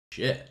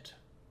Shit.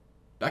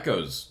 That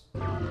goes...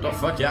 Oh,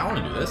 fuck yeah, I want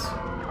to do this.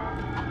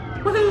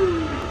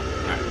 Woohoo!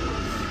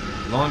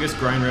 Alright. Longest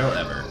Grindrail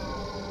ever.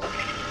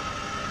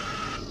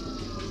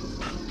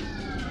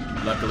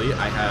 Luckily,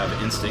 I have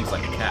instincts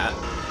like a cat.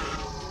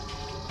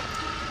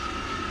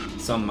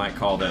 Some might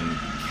call them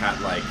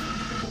cat-like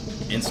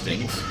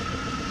instincts.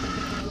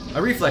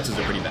 My reflexes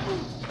are pretty bad.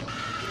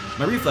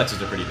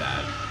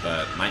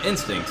 But my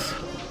instincts,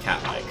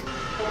 cat-like.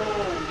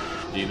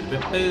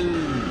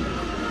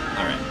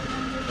 Alright,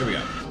 here we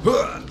go.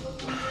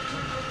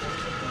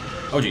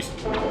 Oh jeez.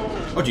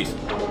 Oh jeez.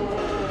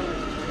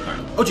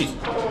 Alright. Oh jeez.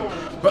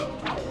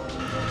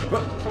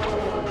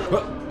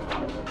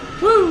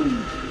 Woo!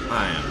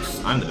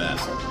 I'm the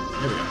best.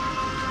 Here we go.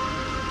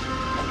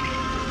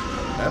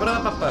 I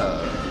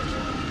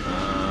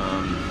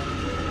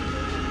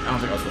don't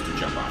think I was supposed to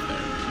jump off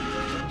there.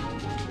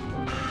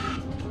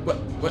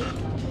 What?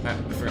 I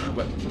forgot.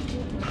 What?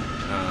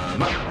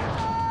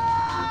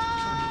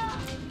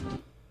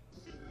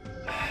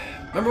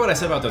 Remember what I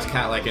said about those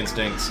cat-like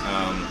instincts?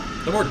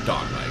 They're more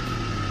dog-like.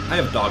 I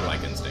have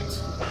dog-like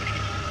instincts.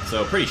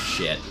 So, pretty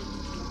shit.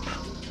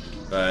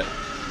 But,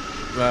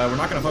 we're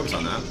not going to focus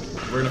on that.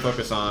 We're going to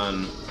focus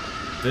on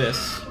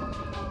this.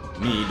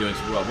 Me doing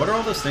super well. What are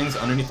all those things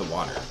underneath the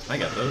water? Can I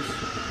get those?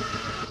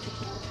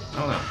 I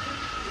don't know.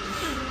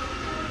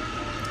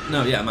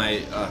 No, yeah,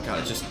 my, God,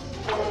 it's just...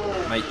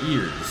 My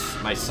ears,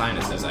 my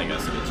sinuses, I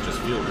guess it is, just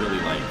feel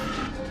really like...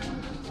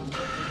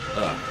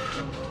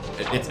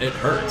 It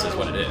hurts, is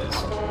what it is.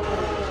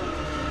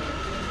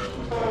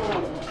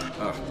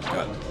 Oh,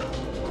 God.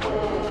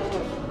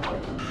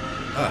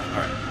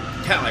 Alright.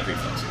 Cat-like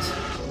reflexes.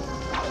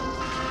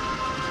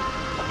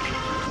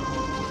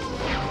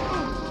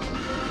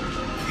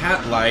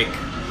 Cat-like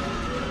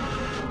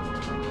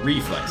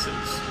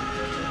reflexes.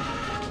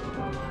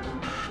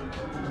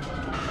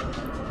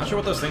 Not sure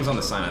what those things on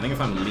the sign. I think if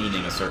I'm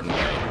leaning a certain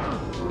way.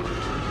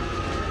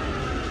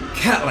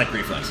 Cat-like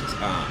reflexes.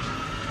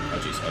 Oh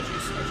jeez, oh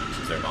jeez, oh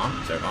jeez. Is there a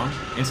bomb? Is there a bomb?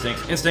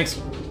 Instincts, instincts!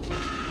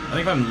 I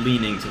think if I'm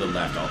leaning to the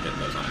left, I'll hit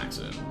those on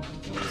accident.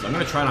 So I'm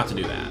gonna try not to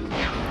do that.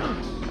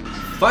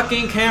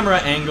 Fucking camera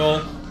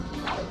angle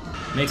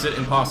makes it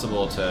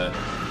impossible to...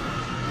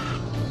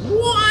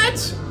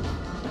 What?!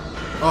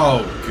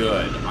 Oh,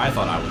 good. I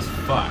thought I was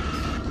fucked.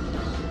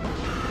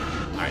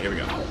 Alright, here we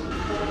go.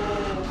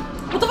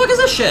 What the fuck is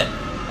this shit?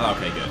 Oh,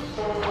 okay, good.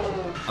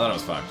 I thought I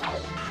was fucked.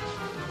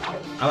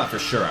 I thought for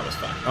sure I was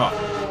fucked. Oh.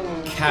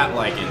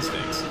 Cat-like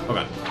instincts. Oh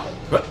god.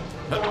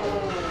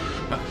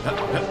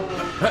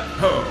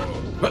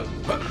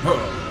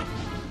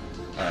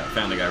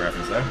 Family Guy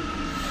reference there.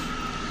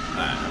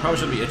 I probably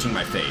shouldn't be itching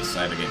my face.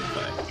 I have a game to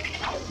play.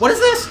 What is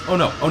this? Oh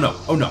no, oh no,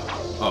 oh no.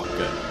 Oh,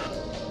 good.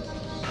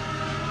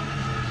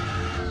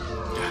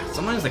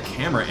 Sometimes the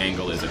camera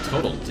angle is a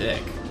total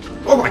dick.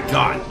 Oh my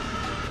god!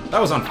 That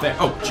was unfair.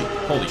 Oh, gee,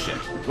 holy shit.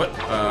 What?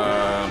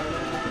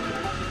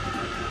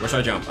 Where should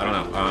I jump? I don't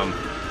know.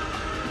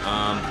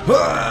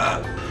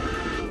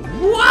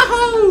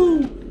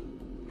 Wahoo!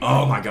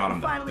 Oh my god,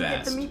 I'm the Finally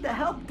best. get to meet the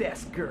help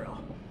desk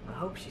girl. I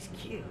hope she's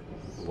cute.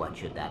 What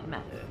should that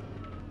matter?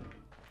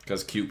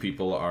 Because cute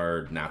people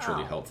are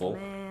naturally helpful.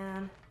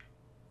 Man.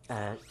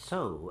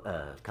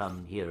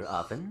 Come here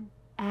often?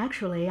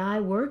 Actually, I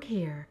work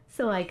here,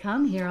 so I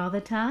come here all the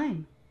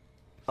time.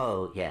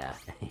 Oh, yeah.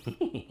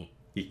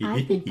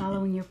 I've been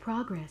following your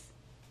progress.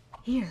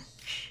 Here,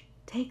 shh,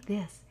 take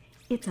this.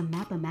 It's a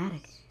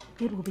map-o-matic.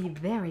 It will be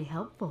very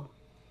helpful.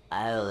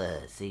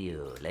 I'll see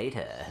you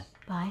later.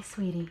 Bye,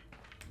 sweetie.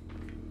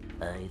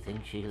 I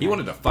think she... He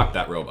wanted to fuck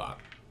that robot.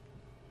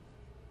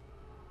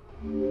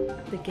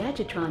 The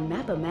Gadgetron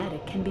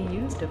map-o-matic can be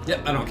used to...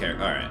 Yep, I don't care.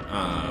 Alright,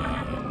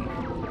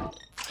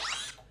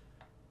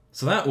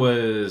 So that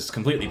was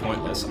completely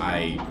pointless.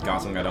 I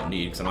got something I don't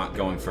need because I'm not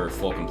going for a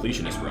full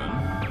completionist run.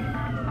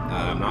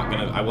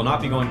 I will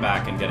not be going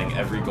back and getting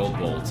every gold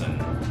bolt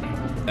and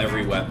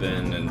every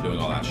weapon and doing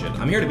all that shit.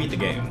 I'm here to beat the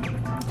game.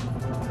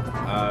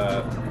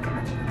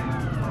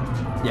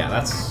 Yeah,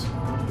 that's...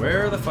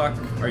 Where the fuck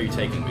are you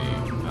taking me?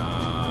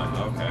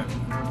 Okay.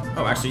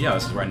 Oh, actually, yeah,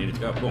 this is where I needed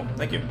to go. Cool,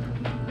 thank you.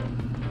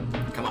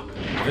 Come on.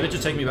 If it had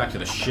just taken me back to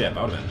the ship,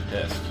 I would have been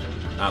pissed.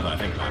 Now that I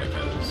think about it,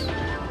 because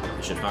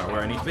the ship's not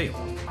where I need to be.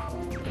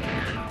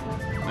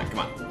 Right, come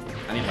on.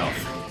 I need health.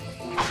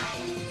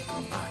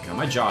 Ah, God,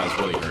 my jaw is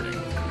really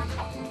hurting.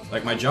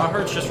 Like, my jaw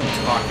hurts just from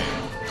talking.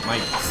 My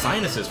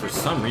sinuses, for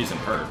some reason,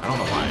 hurt. I don't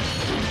know why.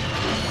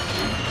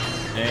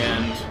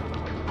 And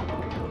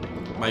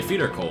my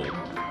feet are cold.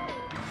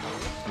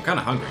 I'm kind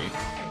of hungry.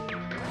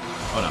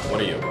 Oh no,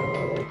 what are you?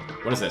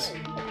 What is this?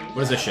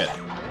 What is this shit?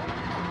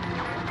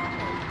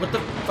 What the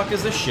fuck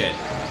is this shit?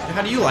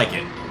 How do you like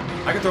it?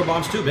 I can throw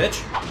bombs too,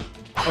 bitch.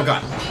 Oh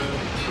god.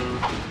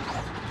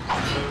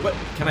 What?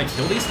 Can I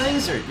kill these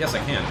things? Or yes, I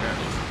can,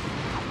 apparently.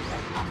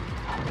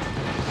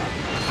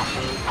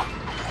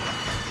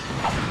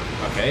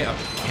 Okay,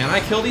 can I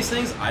kill these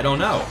things? I don't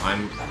know.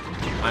 I'm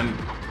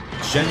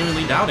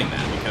genuinely doubting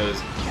that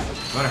because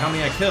no matter how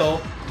many I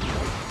kill,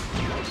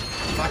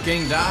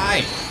 fucking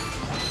die.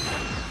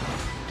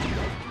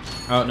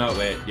 Oh, no,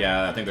 wait.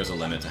 Yeah, I think there's a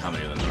limit to how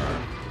many of them there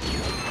are.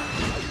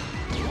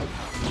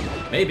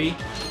 Maybe.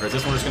 Or is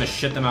this one just going to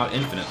shit them out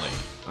infinitely?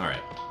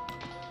 Alright.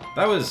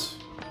 That was...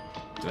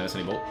 Did I miss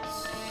any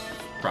bolts?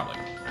 Probably.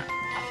 Alright.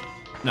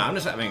 No, I'm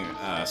just having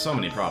so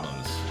many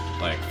problems.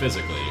 Like,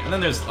 physically. And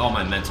then there's all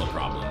my mental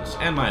problems.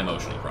 And my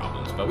emotional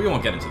problems. But we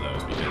won't get into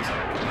those because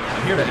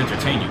I'm here to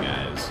entertain you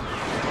guys.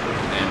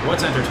 And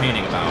what's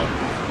entertaining about...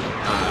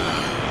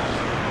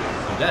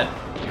 I'm dead.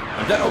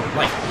 I'm dead. Oh,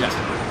 life. Yes.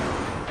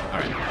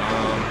 Alright.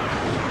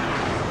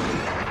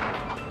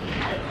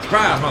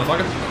 Surprise,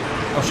 motherfucker!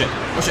 Oh shit.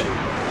 Oh shit.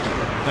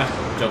 Ah,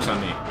 joke's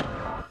on me.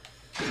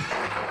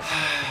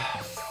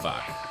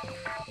 Fuck.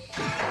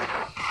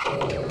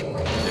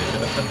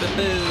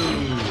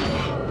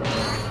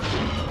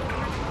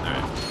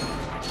 Alright.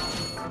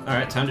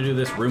 Alright, time to do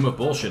this room of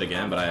bullshit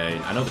again, but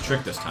I know the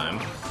trick this time.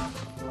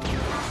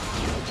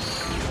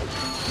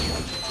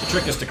 The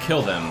trick is to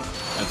kill them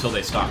until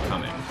they stop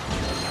coming.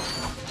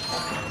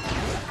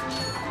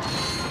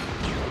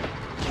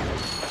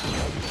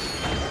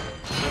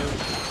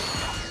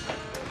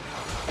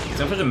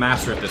 I'm such a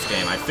master at this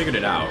game, I figured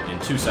it out in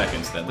 2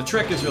 seconds that the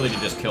trick is really to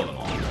just kill them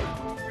all.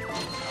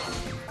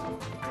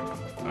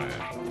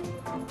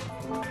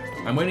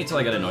 Alright. I'm waiting till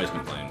I get a noise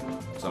complaint.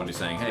 Somebody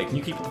saying, hey, can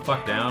you keep it the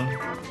fuck down?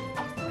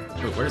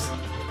 Ooh, where's...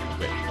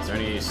 Wait, is there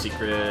any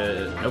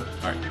secret... Nope.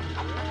 Alright.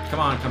 Come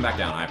on, come back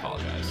down. I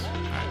apologize.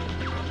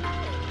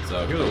 Alright.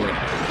 So, here's what we're gonna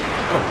do.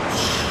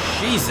 Oh,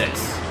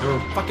 Jesus! They were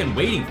fucking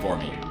waiting for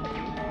me.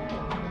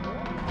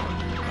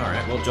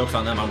 Alright, well, joke's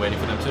on them. I'm waiting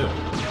for them, too.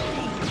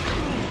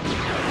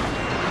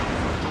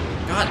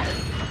 God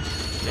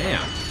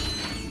damn.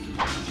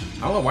 I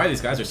don't know why these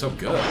guys are so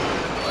good.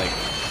 Like...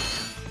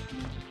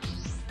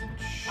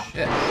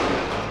 Shit.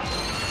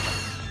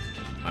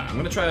 Alright, I'm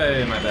gonna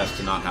try my best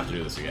to not have to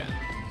do this again.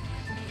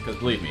 Because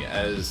believe me,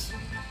 as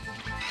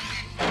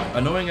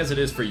annoying as it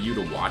is for you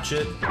to watch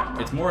it,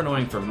 it's more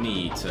annoying for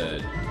me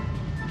to...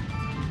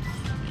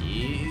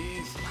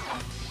 Jeez.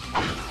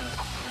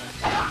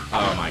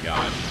 Oh my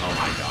god. Oh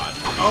my god.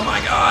 Oh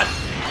my god!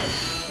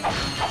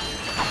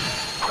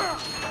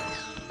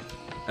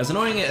 As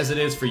annoying as it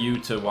is for you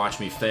to watch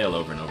me fail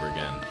over and over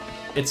again,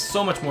 it's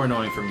so much more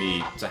annoying for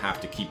me to have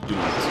to keep doing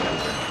this over and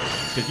over.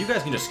 Because you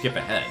guys can just skip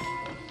ahead.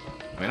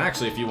 I mean,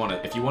 actually, if you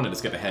wanted to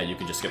skip ahead, you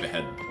could just skip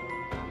ahead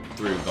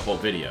through the whole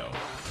video.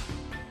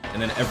 And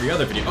then every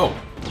other video... Oh!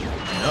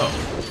 No.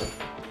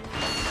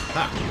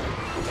 Ha!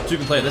 So you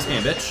can play this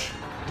game, bitch.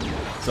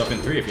 Self in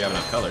 3 if you have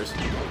enough colors.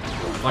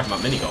 I'm talking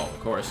about mini golf, of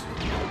course.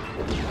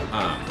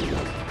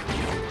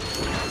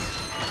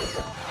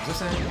 What's this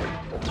saying?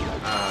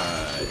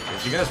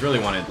 If you guys really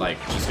wanted, like,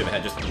 just skip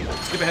ahead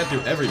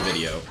through every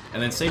video,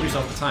 and then save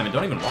yourself the time, and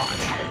don't even watch.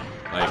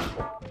 Like...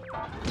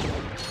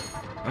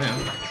 Oh, yeah.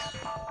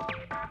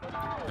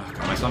 Oh,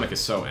 God, my stomach is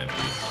so empty.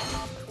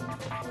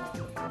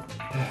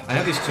 I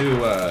have these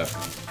two, I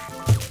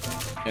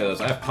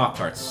have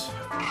Pop-Tarts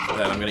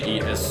that I'm gonna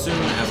eat as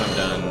soon as I'm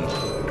done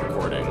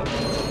recording.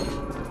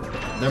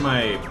 They're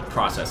my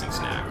processing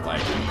snack.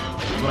 Like,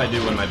 it's what I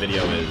do when my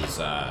video is,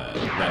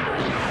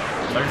 rendering.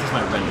 So I guess it's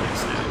my rendering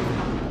snack.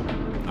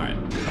 Alright.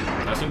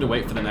 I just need to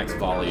wait for the next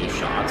volley of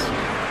shots.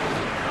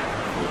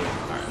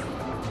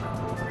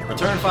 Alright.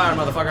 Return fire,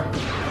 motherfucker!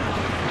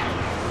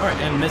 Alright,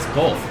 and miss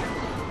both.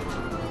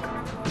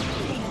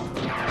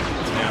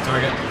 Stay on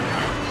target.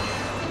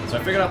 Alright. So I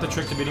figured out the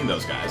trick to beating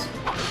those guys.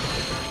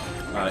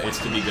 It's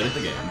to be good at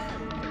the game.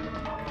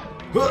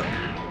 Okay.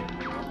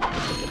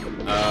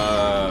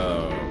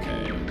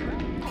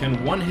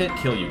 Can one hit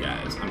kill you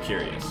guys? I'm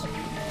curious.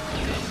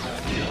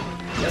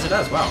 Yes, it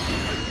does. Wow.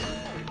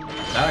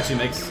 That actually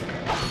makes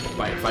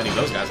fighting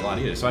those guys a lot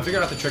easier. So I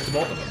figured out the trick to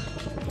both of them.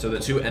 So the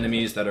two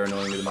enemies that are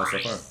annoying me the most so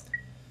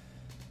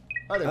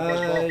far.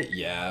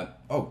 Yeah.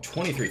 Oh,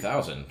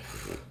 23,000.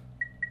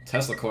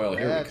 Tesla coil,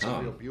 here we come. That's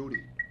a real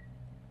beauty.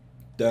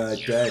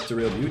 That's a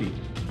real beauty.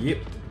 Yep.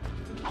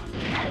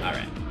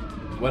 Alright.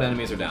 What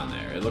enemies are down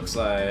there? It looks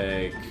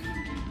like...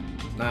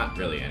 Not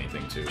really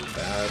anything too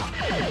bad.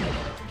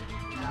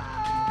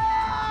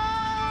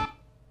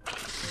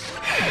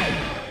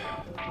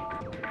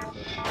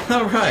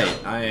 Alright,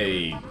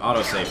 I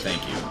autosave,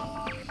 thank you.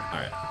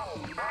 Alright.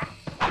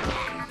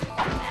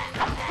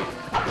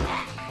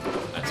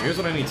 So here's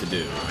what I need to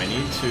do. I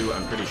need to,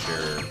 I'm pretty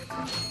sure,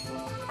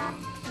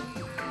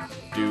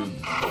 do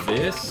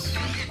this,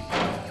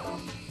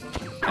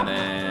 and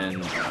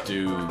then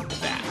do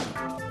that.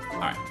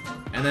 Alright.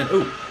 And then,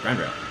 ooh,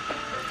 Grindrail.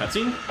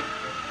 Cutscene?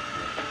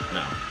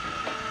 No.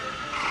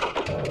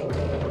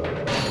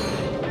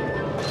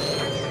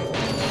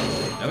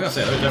 I was gonna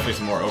say, there's definitely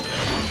some more over there.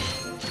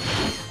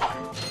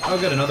 Oh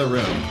good, another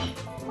room.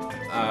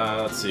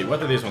 Let's see,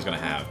 what are these ones gonna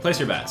have? Place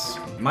your bets.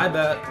 My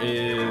bet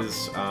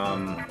is,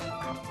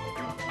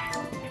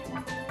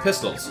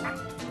 pistols.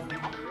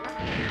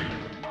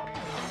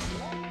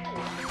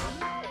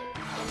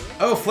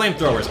 Oh,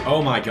 flamethrowers.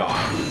 Oh my god.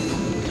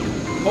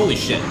 Holy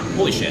shit.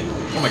 Holy shit.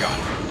 Oh my god.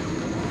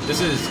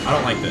 This is... I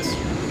don't like this.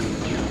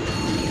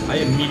 I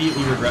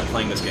immediately regret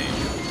playing this game.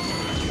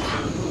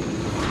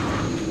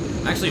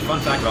 Actually, fun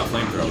fact about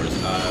flamethrowers.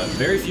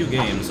 Very few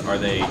games are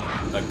they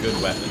a good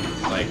weapon.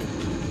 Like,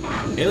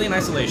 Alien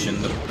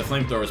Isolation, the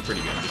flamethrower is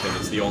pretty good because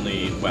it's the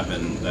only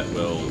weapon that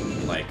will,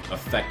 like,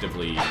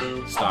 effectively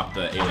stop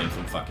the alien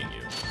from fucking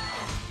you.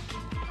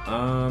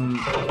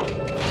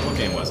 What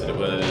game was it? It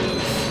was...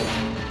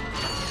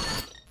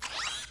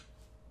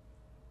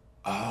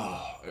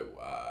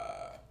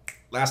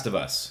 Last of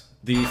Us.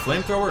 The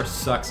flamethrower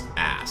sucks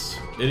ass.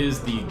 It is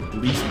the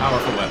least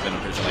powerful weapon, I'm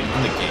pretty sure, like,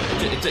 in the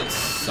game. It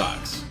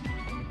sucks.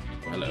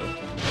 Hello.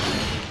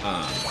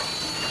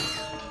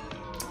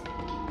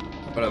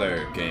 What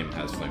other game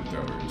has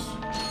flamethrowers?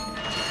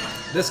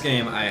 This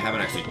game, I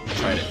haven't actually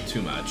tried it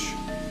too much.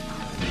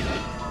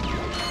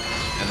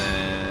 And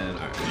then,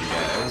 alright, for you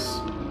guys.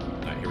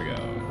 Alright, here we go.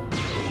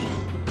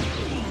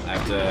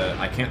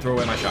 I can't throw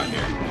away my shot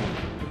here.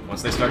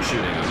 Once they start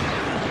shooting,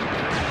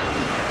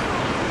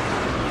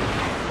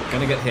 I'm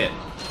gonna get hit,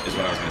 is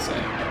what I was gonna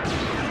say.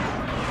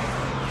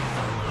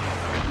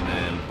 And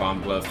then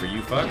bomb glove for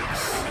you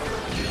fucks.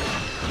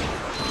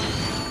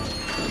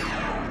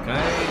 Can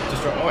I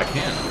destroy? Oh, I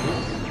can.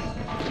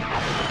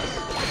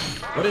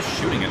 What is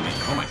shooting at me?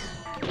 Oh my.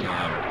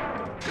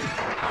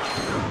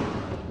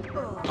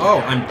 Oh,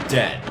 I'm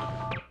dead.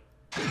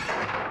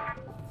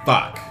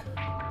 Fuck.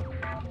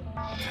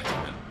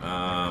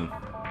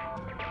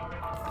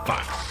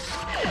 Fuck.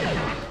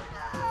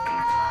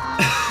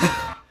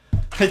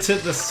 I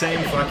did the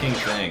same fucking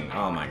thing.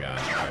 Oh my god.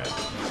 Alright.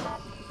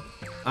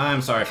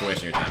 I'm sorry for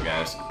wasting your time,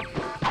 guys.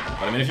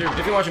 But I mean, if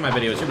you're watching my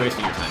videos, you're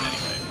wasting your time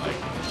anyway. Like,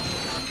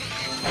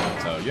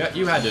 so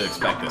you had to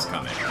expect this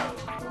coming.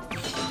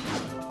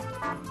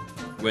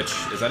 Which,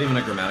 is that even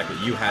a grammatical?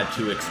 You had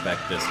to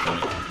expect this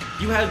coming.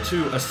 You had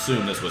to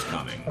assume this was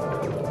coming.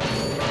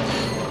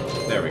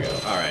 There we go.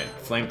 Alright,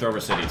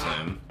 flamethrower city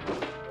time.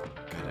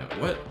 God,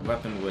 what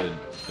weapon would,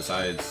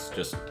 besides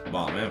just...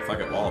 Well, man, fuck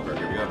it, Wallper,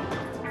 here we go.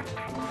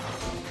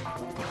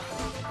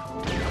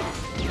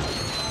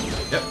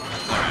 Yep.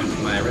 Alright,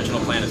 my original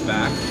plan is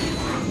back.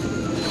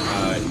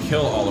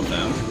 Kill all of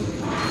them.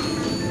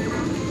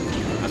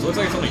 So it looks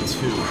like it's only 2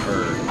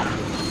 per...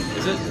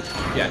 Is it?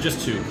 Yeah,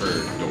 just 2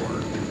 per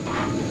door.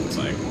 Looks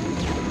like.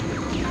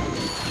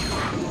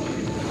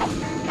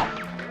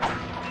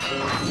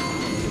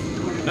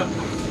 Nope.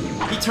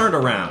 He turned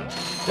around.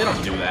 They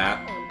don't do that.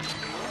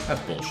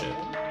 That's bullshit.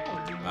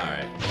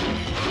 Alright.